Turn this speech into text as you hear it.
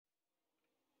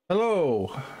Hello,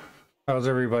 how's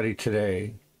everybody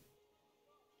today?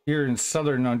 Here in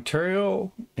southern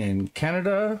Ontario, in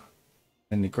Canada,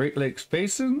 in the Great Lakes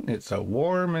Basin, it's a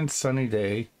warm and sunny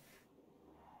day.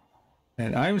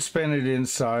 And I'm spending it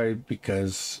inside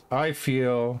because I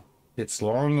feel it's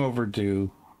long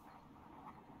overdue.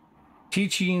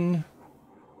 Teaching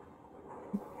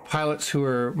pilots who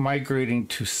are migrating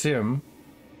to sim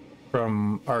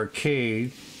from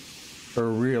arcade or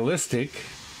realistic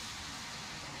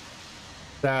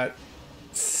that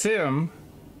sim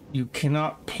you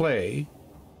cannot play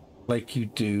like you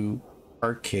do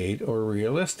arcade or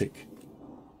realistic.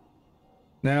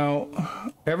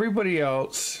 Now, everybody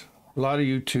else, a lot of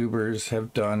YouTubers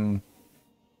have done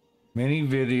many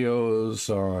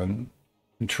videos on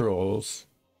controls,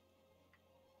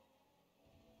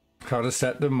 how to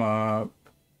set them up,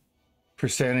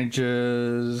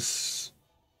 percentages,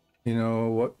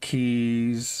 what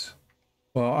keys.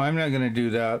 Well, I'm not going to do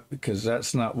that because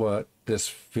that's not what this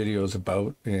video is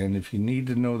about. And if you need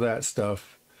to know that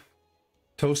stuff,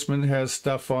 Toastman has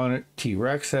stuff on it.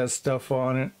 T-Rex has stuff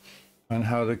on it on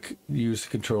how to use the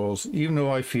controls, even though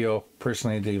I feel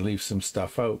personally they leave some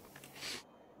stuff out.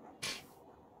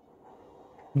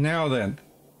 Now then,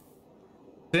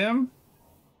 sim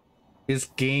is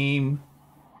game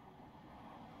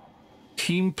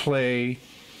team play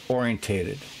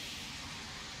orientated.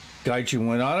 Gaijin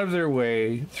went out of their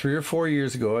way 3 or 4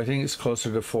 years ago, I think it's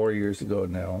closer to 4 years ago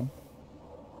now,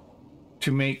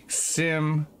 to make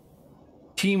sim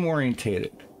team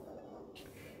orientated.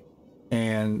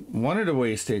 And one of the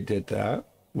ways they did that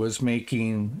was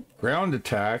making ground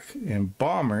attack and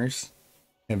bombers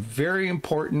a very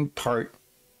important part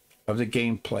of the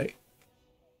gameplay.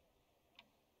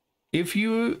 If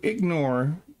you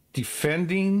ignore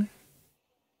defending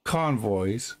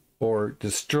convoys or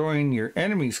destroying your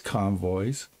enemy's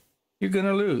convoys, you're going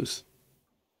to lose.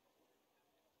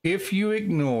 If you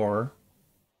ignore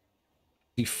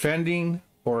defending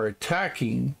or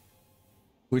attacking,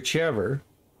 whichever,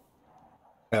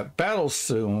 at battle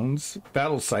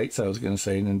sites, I was going to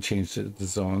say, and then changed it to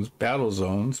zones, battle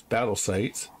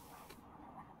sites,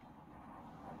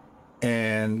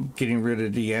 and getting rid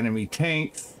of the enemy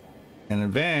tanks and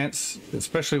advance,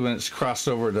 especially when it's crossed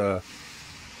over the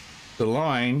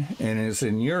line and is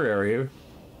in your area,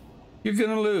 you're going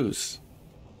to lose.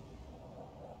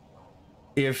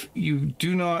 If you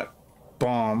do not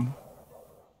bomb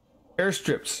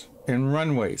airstrips and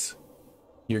runways,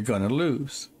 you're going to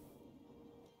lose.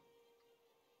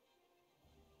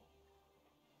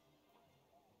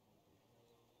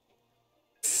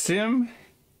 Sim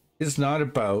is not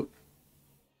about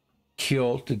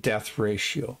kill to death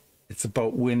ratio. It's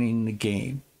about winning the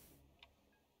game.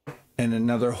 And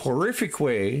another horrific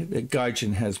way that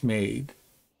Gaijin has made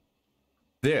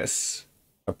this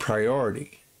a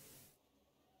priority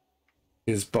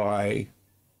is by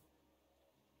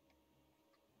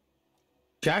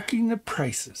jacking the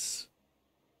prices.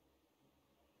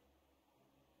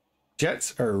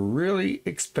 Jets are really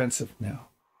expensive now.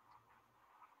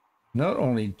 Not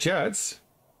only jets,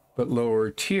 but lower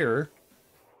tier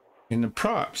in the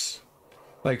props.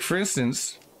 Like, for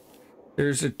instance,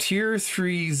 there's a tier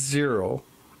 3-0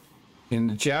 in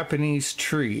the Japanese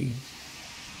tree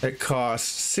that costs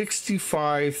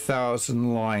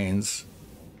 65,000 lions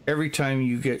every time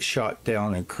you get shot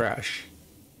down and crash.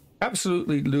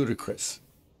 Absolutely ludicrous.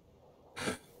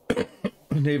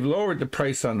 They've lowered the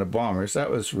price on the bombers. That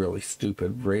was really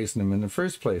stupid, raising them in the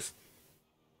first place.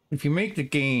 If you make the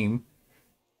game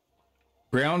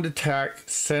ground attack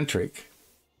centric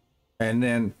and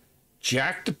then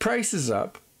jack the prices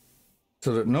up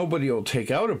so that nobody will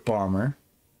take out a bomber,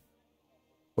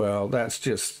 well, that's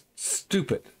just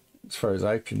stupid as far as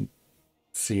I can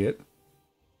see it.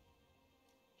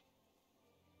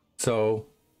 So,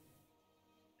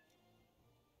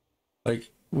 like,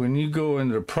 when you go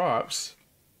into the props,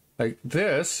 like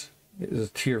this is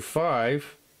a tier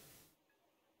 5,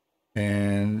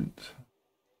 and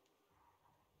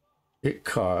it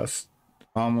costs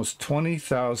almost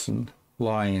 20,000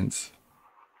 lions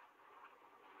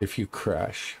if you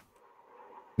crash.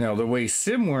 Now, the way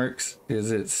sim works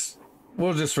is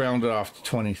we'll just round it off to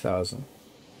 20,000.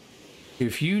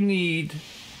 If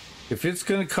it's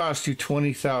going to cost you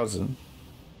 20,000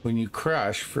 when you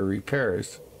crash for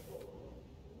repairs,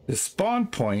 the spawn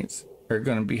points are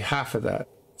going to be half of that.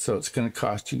 So it's going to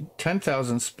cost you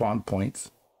 10,000 spawn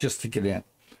points just to get in.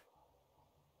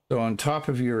 So on top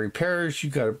of your repairs,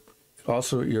 you're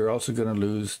also going to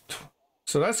lose.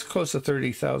 So that's close to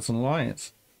 30,000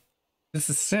 lions. This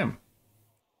is sim.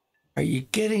 Are you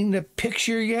getting the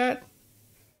picture yet?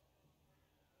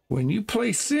 When you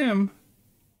play sim,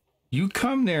 You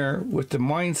come there with the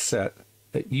mindset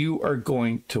that you are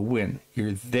going to win.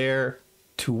 You're there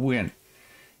to win.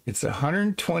 It's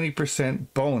 120%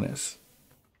 bonus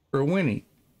for winning.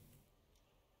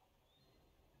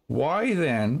 Why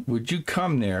then would you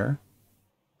come there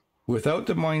without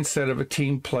the mindset of a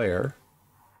team player,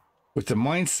 with the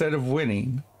mindset of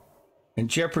winning, and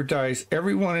jeopardize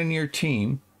everyone in your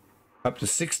team, up to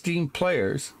 16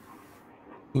 players,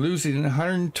 losing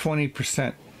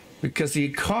 120%? Because the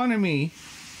economy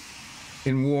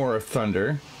in War of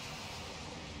Thunder,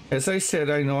 as I said,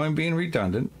 I know I'm being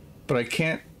redundant, but I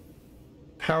can't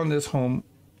pound this home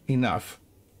enough,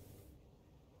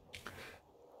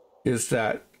 is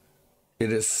that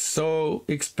it is so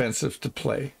expensive to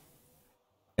play.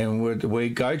 And with the way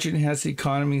Gaijin has the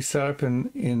economy set up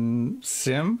in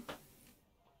Sim,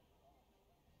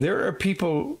 there are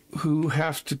people who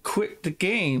have to quit the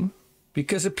game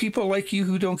because of people like you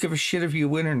who don't give a shit if you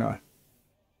win or not.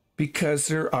 Because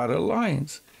they're out of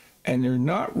lines. And they're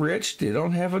not rich. They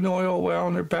don't have an oil well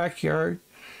in their backyard.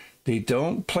 They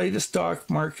don't play the stock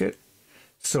market.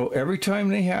 So every time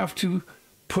they have to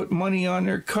put money on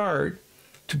their card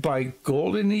to buy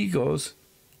golden egos,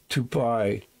 to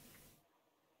buy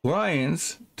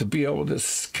lions, to be able to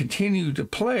continue to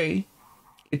play,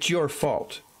 it's your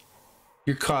fault.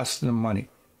 You're costing them money.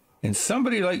 And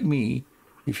somebody like me,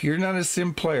 if you're not a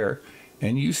sim player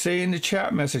and you say in the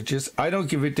chat messages, I don't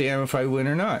give a damn if I win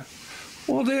or not,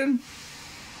 well then,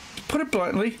 to put it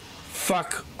bluntly,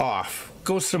 fuck off.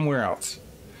 Go somewhere else.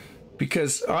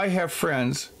 Because I have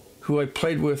friends who I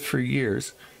played with for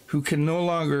years who can no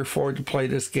longer afford to play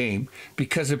this game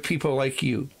because of people like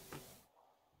you.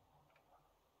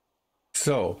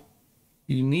 So,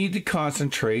 you need to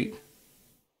concentrate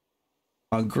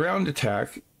on ground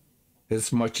attack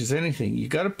as much as anything. You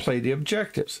got to play the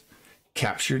objectives.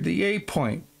 Capture the A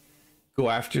point. Go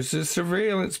after the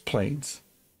surveillance planes,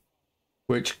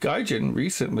 which Gaijin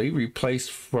recently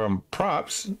replaced from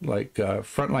props like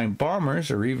frontline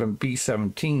bombers or even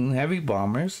B-17 heavy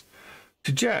bombers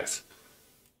to jets.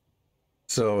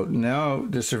 So now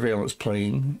the surveillance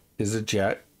plane is a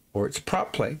jet or it's a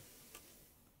prop plane,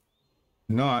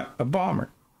 not a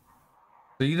bomber.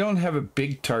 So you don't have a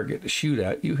big target to shoot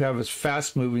at. You have a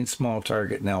fast-moving small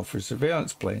target now for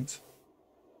surveillance planes.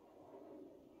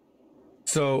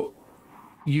 So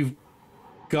you've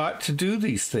got to do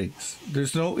these things.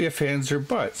 There's no ifs, ands, or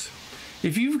buts.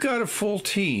 If you've got a full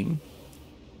team,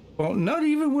 well, not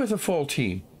even with a full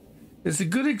team, it's a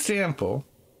good example.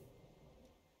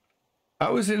 I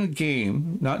was in a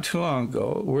game not too long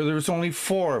ago where there was only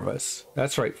 4 of us.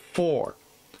 That's right, 4.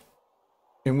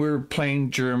 And we were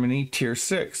playing Germany Tier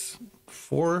 6.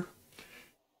 4.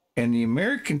 And the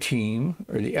American team,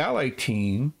 or the Allied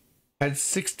team, had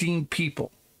 16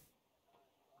 people.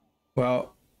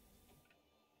 Well,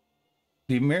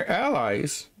 the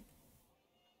Allies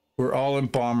were all in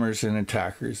bombers and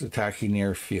attackers, attacking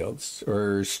airfields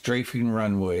or strafing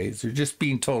runways or just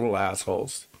being total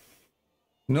assholes.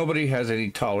 Nobody has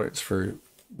any tolerance for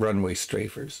runway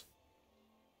strafers.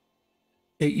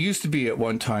 It used to be at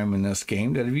one time in this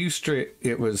game that if you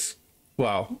it was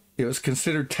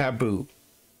considered taboo,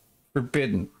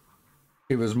 forbidden.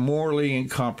 It was morally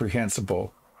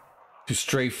incomprehensible to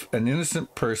strafe an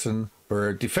innocent person, or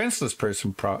a defenseless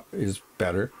person is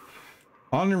better,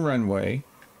 on the runway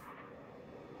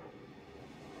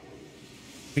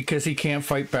because he can't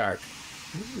fight back.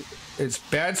 It's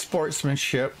bad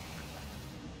sportsmanship.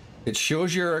 It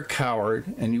shows you're a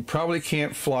coward and you probably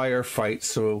can't fly or fight,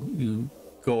 so you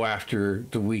go after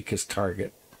the weakest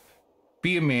target.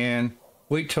 Be a man.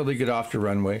 Wait till they get off the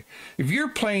runway. If you're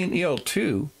playing ill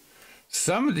too,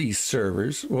 some of these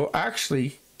servers will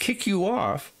actually kick you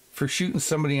off for shooting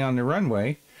somebody on the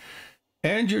runway,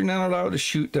 and you're not allowed to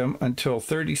shoot them until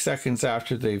 30 seconds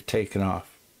after they've taken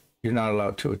off. You're not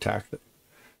allowed to attack them.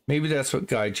 Maybe that's what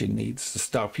Gaijin needs to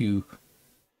stop you.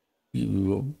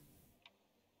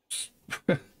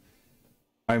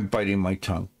 I'm biting my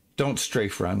tongue. Don't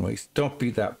strafe runways. Don't be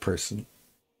that person.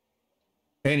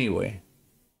 Anyway.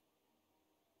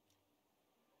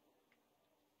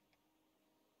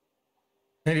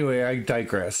 I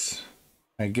digress.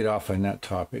 I get off on that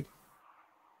topic.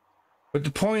 But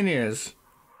the point is,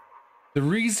 the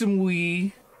reason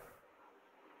we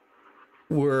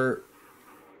were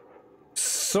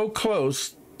so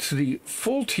close to the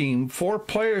full team, 4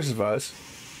 players of us,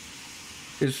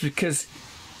 is because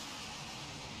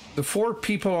the 4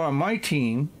 people on my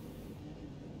team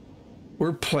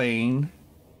were playing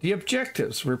the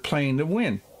objectives. We're playing to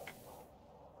win.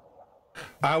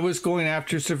 I was going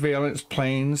after surveillance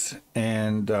planes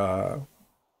and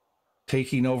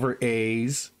taking over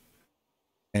A's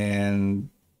and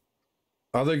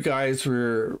Other guys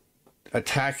were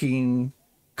attacking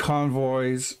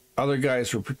convoys. Other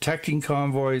guys were protecting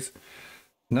convoys.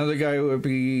 Another guy would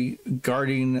be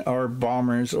guarding our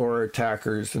bombers or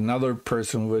attackers. Another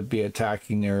person would be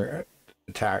attacking their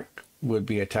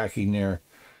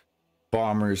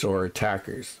bombers or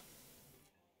attackers.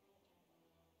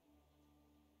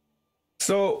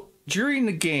 So during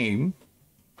the game,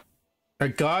 a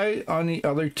guy on the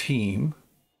other team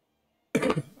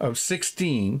of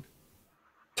 16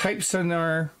 types in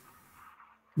our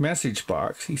message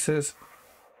box. He says,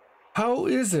 "How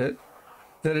is it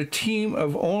that a team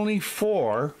of only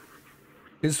 4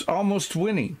 is almost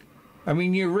winning? I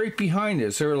mean, you're right behind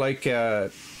us. They're like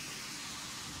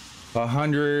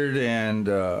 100 and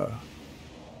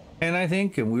I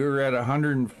think, and we were at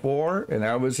 104, and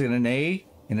I was in an A,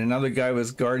 and another guy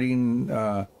was guarding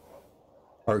our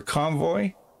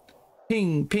convoy.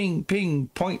 Ping, ping, ping,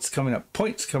 points coming up,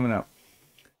 points coming up.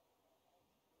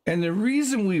 And the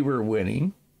reason we were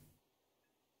winning,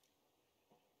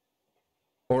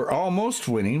 or almost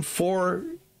winning,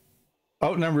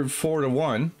 outnumbered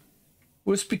 4-1,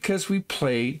 was because we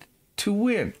played to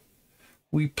win.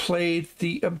 We played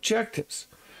the objectives,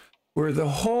 where the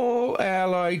whole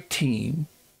Allied team,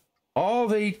 all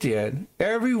they did,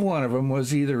 every one of them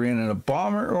was either in a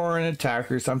bomber or an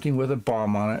attacker, something with a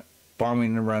bomb on it,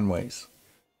 bombing the runways.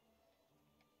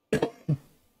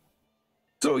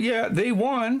 So yeah, they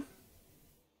won,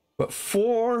 but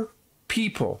 4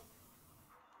 people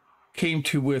came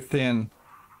to within,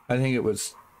 I think it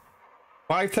was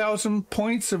 5,000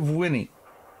 points of winning.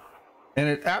 And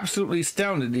it absolutely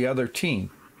astounded the other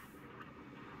team.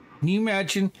 Can you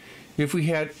imagine if we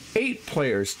had 8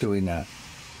 players doing that?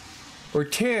 Or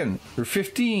 10, or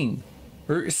 15,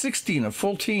 or 16, a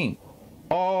full team,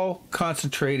 all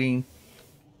concentrating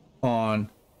on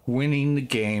winning the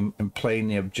game and playing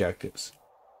the objectives.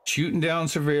 Shooting down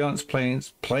surveillance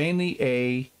planes, playing the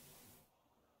A,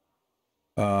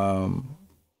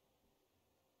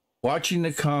 watching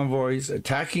the convoys,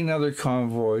 attacking other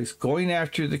convoys, going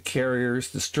after the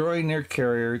carriers, destroying their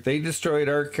carrier. They destroyed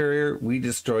our carrier, we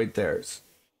destroyed theirs.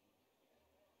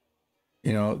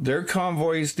 You know, their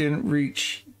convoys didn't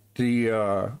reach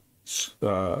the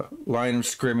line of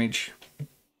scrimmage,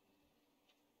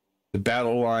 the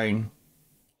battle line,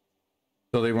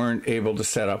 so they weren't able to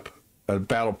set up a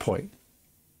battle point.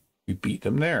 We beat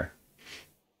them there.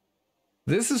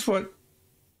 This is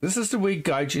the way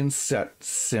Gaijin set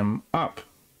Sim up.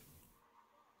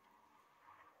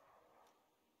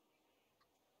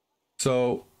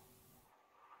 So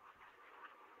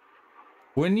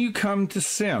when you come to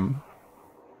Sim,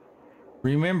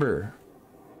 remember,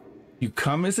 you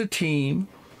come as a team,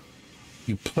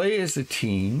 you play as a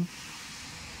team,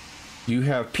 you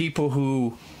have people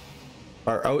who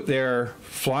are out there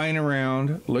flying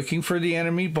around looking for the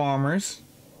enemy bombers,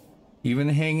 even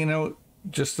hanging out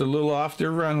just a little off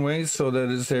their runways, so that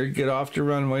as they get off their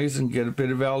runways and get a bit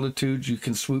of altitude, you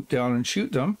can swoop down and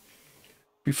shoot them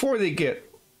before they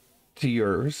get to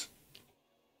your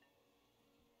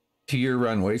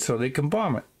runway so they can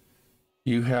bomb it.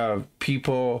 You have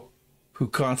people who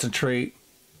concentrate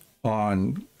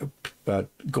on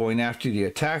going after the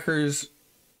attackers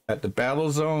at the battle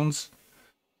zones.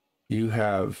 You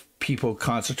have people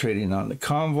concentrating on the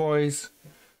convoys.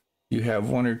 You have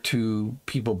 1 or 2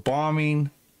 people bombing,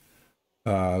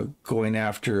 going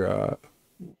after,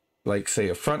 like, say,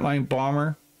 a frontline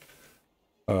bomber,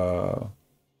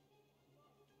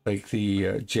 like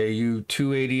the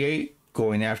Ju-288,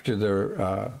 going after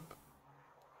the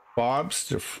FOBs,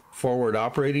 the forward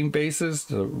operating bases,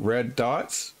 the red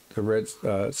dots, the red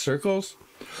circles.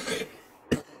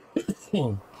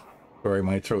 Sorry,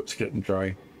 my throat's getting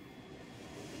dry.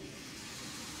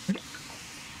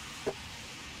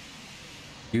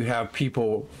 You have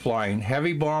people flying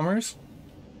heavy bombers,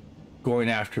 going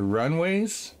after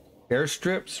runways,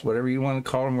 airstrips, whatever you want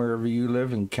to call them, wherever you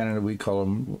live. In Canada, we call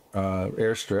them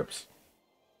airstrips.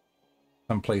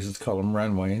 Some places call them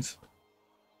runways.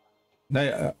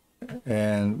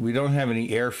 And we don't have any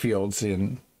airfields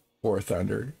in War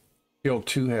Thunder. Field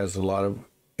 2 has a lot of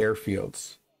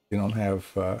airfields. We don't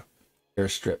have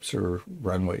airstrips or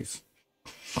runways.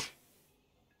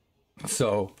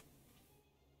 So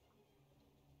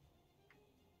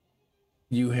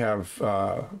you have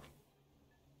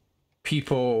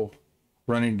people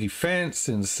running defense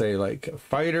and, say, like a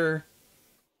fighter,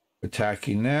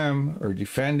 attacking them or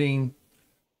defending.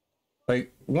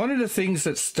 Like, one of the things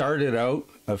that started out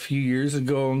a few years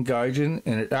ago in Gaijin,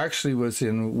 and it actually was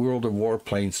in World of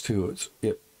Warplanes too.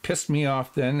 It pissed me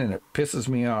off then, and it pisses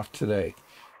me off today.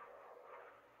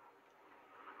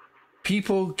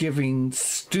 People giving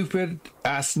stupid,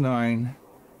 asinine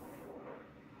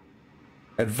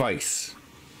advice.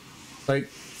 Like,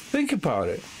 think about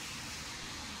it.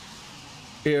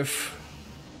 If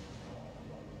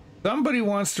somebody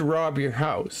wants to rob your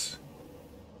house,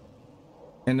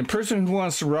 and the person who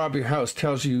wants to rob your house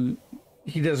tells you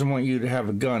he doesn't want you to have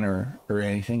a gun or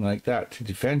anything like that to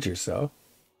defend yourself,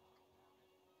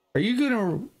 are you going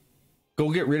to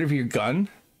go get rid of your gun?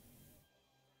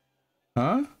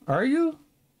 Huh? Are you?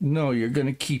 No, you're going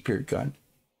to keep your gun.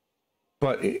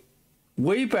 But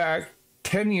way back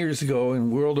 10 years ago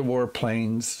in World of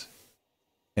Warplanes,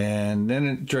 and then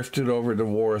it drifted over to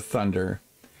War of Thunder,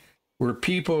 were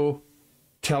people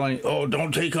telling, oh,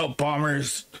 don't take out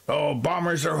bombers. Oh,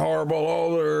 bombers are horrible.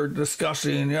 Oh, they're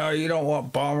disgusting. Yeah, you don't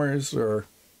want bombers. Or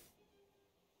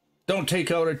don't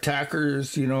take out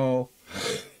attackers, you know.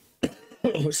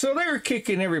 So they were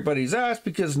kicking everybody's ass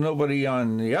because nobody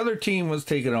on the other team was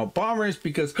taking out bombers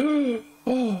because,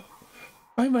 oh,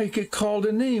 I might get called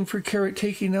a name for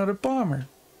taking out a bomber.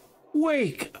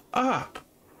 Wake up.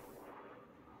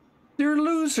 They're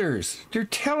losers. They're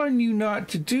telling you not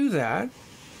to do that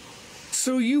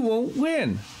so you won't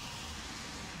win.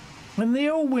 And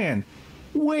they'll win.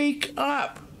 Wake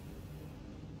up.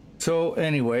 So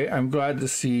anyway, I'm glad to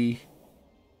see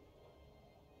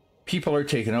people are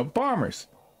taking out bombers.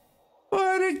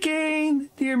 But again,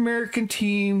 the American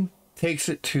team takes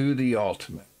it to the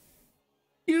ultimate.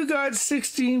 You got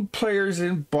 16 players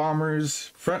in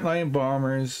bombers, frontline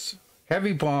bombers,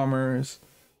 heavy bombers,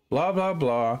 blah, blah,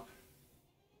 blah.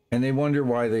 And they wonder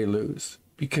why they lose.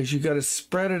 Because you got to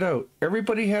spread it out.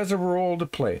 Everybody has a role to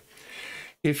play.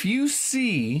 If you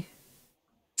see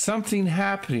something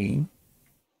happening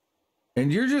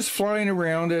and you're just flying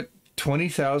around at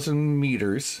 20,000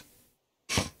 meters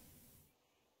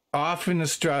off in the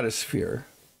stratosphere,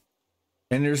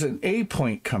 and there's an A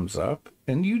point comes up,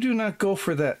 and you do not go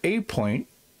for that A point,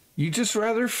 you just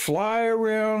rather fly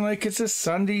around like it's a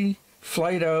Sunday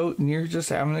flight out and you're just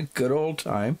having a good old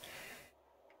time.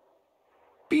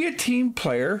 Be a team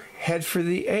player, head for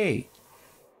the A.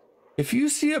 If you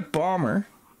see a bomber,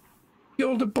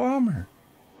 kill the bomber.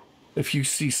 If you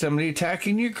see somebody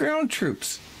attacking your ground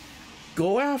troops,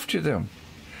 go after them.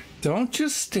 Don't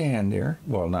just stand there,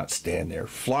 well, not stand there,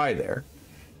 fly there,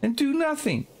 and do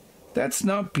nothing. That's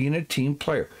not being a team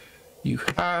player. You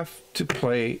have to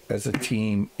play as a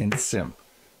team in Sim.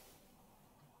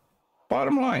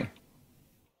 Bottom line.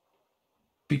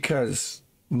 Because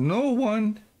no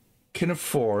one can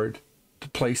afford to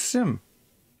play Sim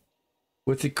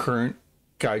with the current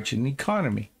Gaijin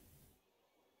economy.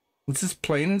 It's as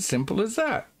plain and simple as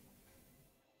that.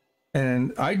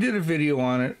 And I did a video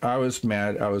on it. I was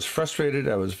mad. I was frustrated.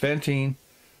 I was venting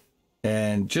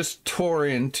and just tore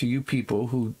into you people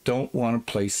who don't want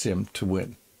to play Sim to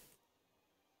win.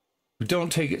 Who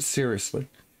don't take it seriously.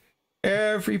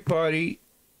 Everybody,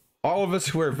 all of us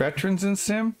who are veterans in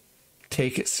Sim,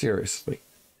 take it seriously.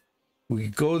 We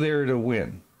go there to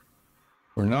win.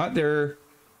 We're not there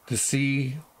to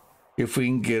see if we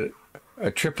can get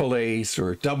a triple ace or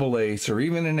a double ace or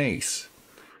even an ace.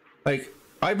 Like,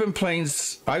 I've been playing,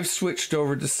 I've switched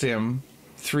over to Sim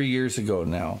 3 years ago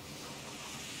now.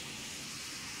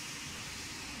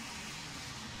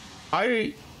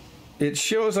 It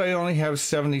shows I only have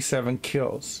 77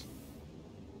 kills.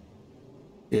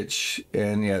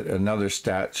 And yet another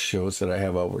stat shows that I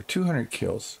have over 200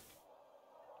 kills.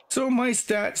 So my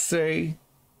stats say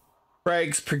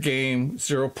frags per game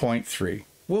 0.3.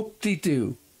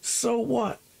 Whoop-de-doo. So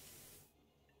what?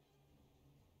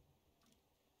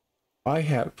 I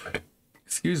have,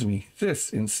 excuse me,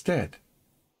 this instead.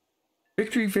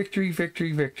 Victory, victory,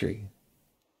 victory, victory.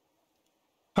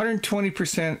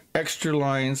 120% extra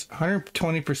lines,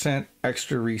 120%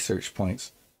 extra research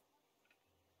points.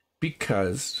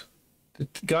 Because the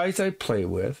guys I play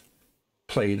with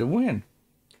play to win.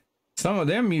 Some of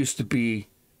them used to be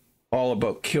all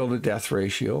about kill to death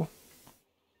ratio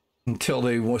until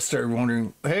they started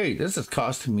wondering, hey, this is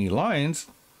costing me lines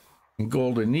and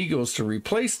golden eagles to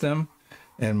replace them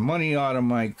and money out of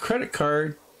my credit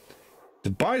card to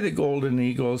buy the golden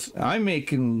eagles. I'm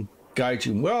making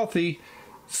Gaijin wealthy.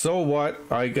 So what?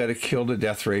 I got a kill to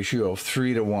death ratio of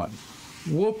 3 to 1.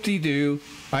 Whoop-de-doo,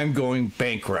 I'm going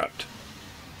bankrupt.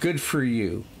 Good for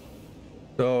you.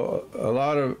 So a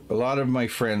lot of my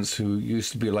friends who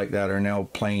used to be like that are now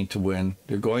playing to win.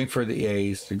 They're going for the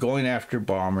A's. They're going after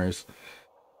bombers.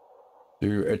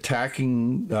 They're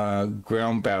attacking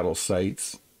ground battle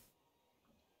sites.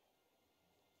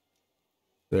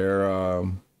 They're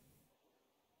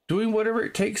doing whatever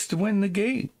it takes to win the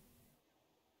game.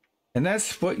 And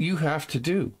that's what you have to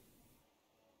do.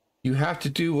 You have to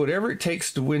do whatever it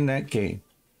takes to win that game.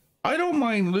 I don't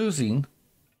mind losing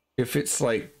if it's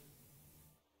like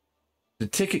the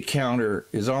ticket counter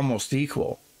is almost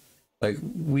equal. Like,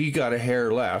 we got a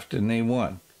hair left and they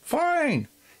won. Fine.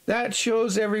 That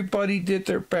shows everybody did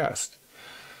their best.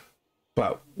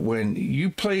 But when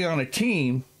you play on a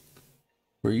team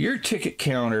where your ticket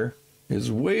counter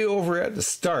is way over at the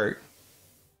start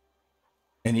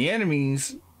and the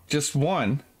enemies just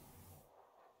won,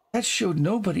 that showed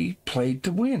nobody played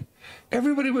to win.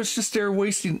 Everybody was just there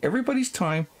wasting everybody's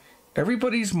time,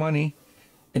 everybody's money,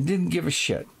 and didn't give a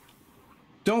shit.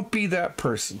 Don't be that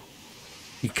person.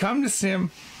 You come to Sim,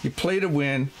 you play to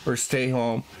win or stay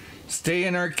home, stay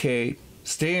in arcade,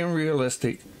 stay in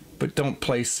realistic, but don't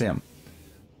play Sim.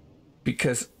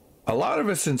 Because a lot of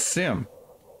us in Sim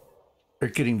are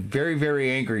getting very, very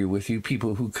angry with you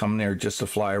people who come there just to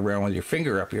fly around with your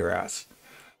finger up your ass.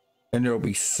 And there will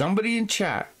be somebody in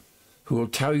chat who will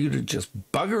tell you to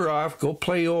just bugger off, go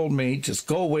play old maid, just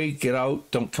go away, get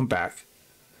out, don't come back.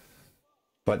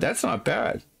 But that's not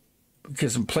bad,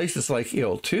 because in places like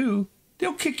IL-2,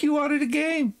 they'll kick you out of the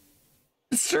game.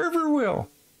 The server will.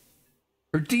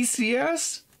 Or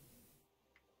DCS,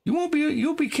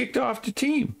 you'll be kicked off the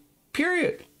team.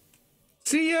 Period.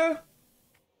 See ya.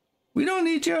 We don't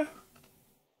need ya.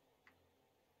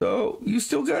 So you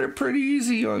still got it pretty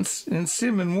easy in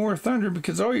Sim and War Thunder,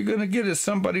 because all you're going to get is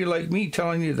somebody like me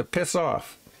telling you to piss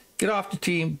off. Get off the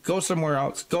team. Go somewhere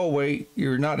else. Go away.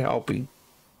 You're not helping.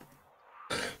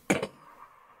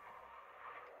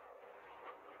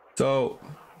 So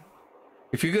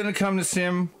if you're going to come to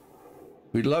Sim,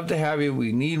 we'd love to have you.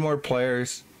 We need more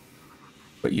players.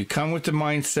 But you come with the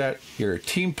mindset, you're a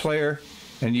team player,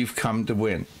 and you've come to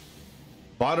win.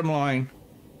 Bottom line,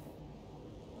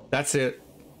 that's it.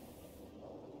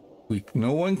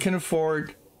 No one can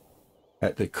afford,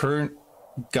 at the current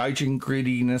Gaijin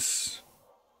greediness,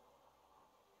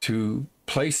 to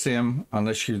play Sim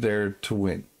unless you're there to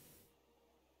win.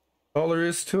 All there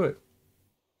is to it.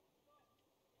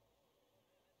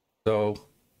 So,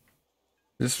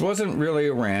 this wasn't really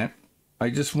a rant.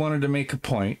 I just wanted to make a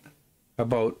point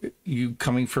about you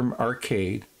coming from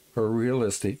arcade or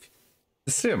realistic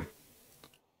to Sim.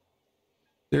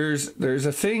 There's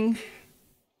a thing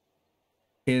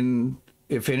in,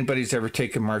 if anybody's ever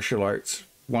taken martial arts,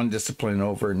 one discipline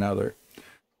over another.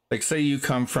 Like, say you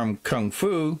come from Kung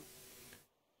Fu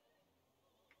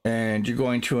and you're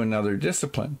going to another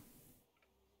discipline.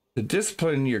 The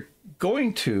discipline you're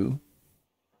going to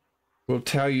will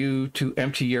tell you to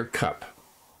empty your cup.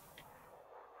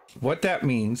 What that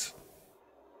means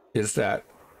is that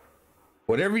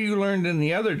whatever you learned in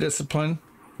the other discipline,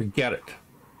 forget it.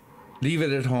 Leave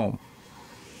it at home.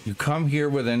 You come here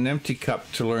with an empty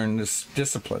cup to learn this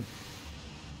discipline.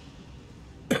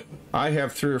 I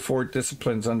have 3 or 4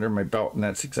 disciplines under my belt, and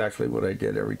that's exactly what I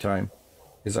did every time,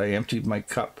 is I emptied my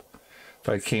cup. If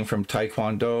I came from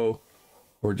Taekwondo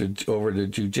or over to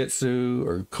Jiu-Jitsu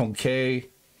or Kongke,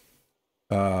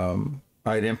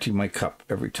 I'd empty my cup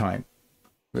every time.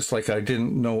 It's like I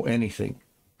didn't know anything.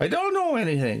 I don't know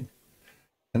anything.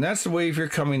 And that's the way if you're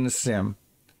coming to Sim.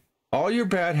 All your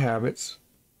bad habits,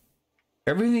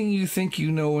 everything you think you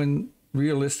know in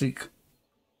realistic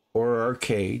or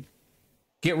arcade,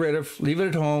 get rid of, leave it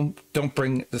at home, don't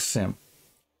bring it to Sim.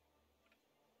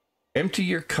 Empty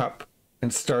your cup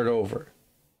and start over.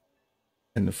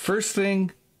 And the first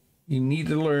thing you need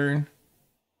to learn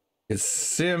is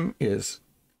Sim is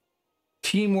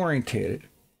team orientated.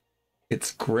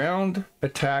 It's ground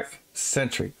attack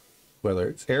centric, whether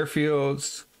it's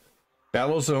airfields,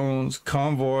 battle zones,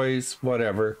 convoys,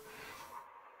 whatever.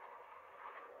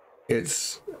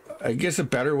 It's, I guess a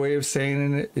better way of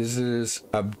saying it is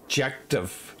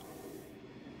objective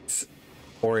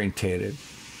orientated.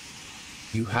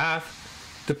 You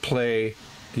have to play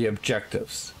the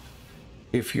objectives.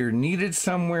 If you're needed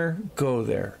somewhere, go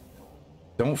there.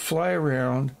 Don't fly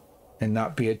around and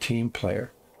not be a team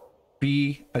player.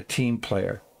 Be a team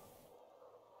player.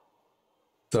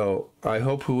 So I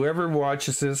hope whoever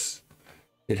watches this,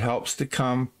 it helps to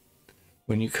come.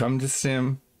 When you come to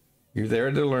Sim, you're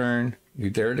there to learn, you're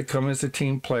there to come as a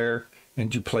team player,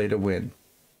 and you play to win.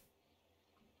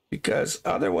 Because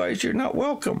otherwise you're not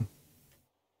welcome.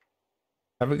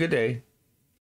 Have a good day.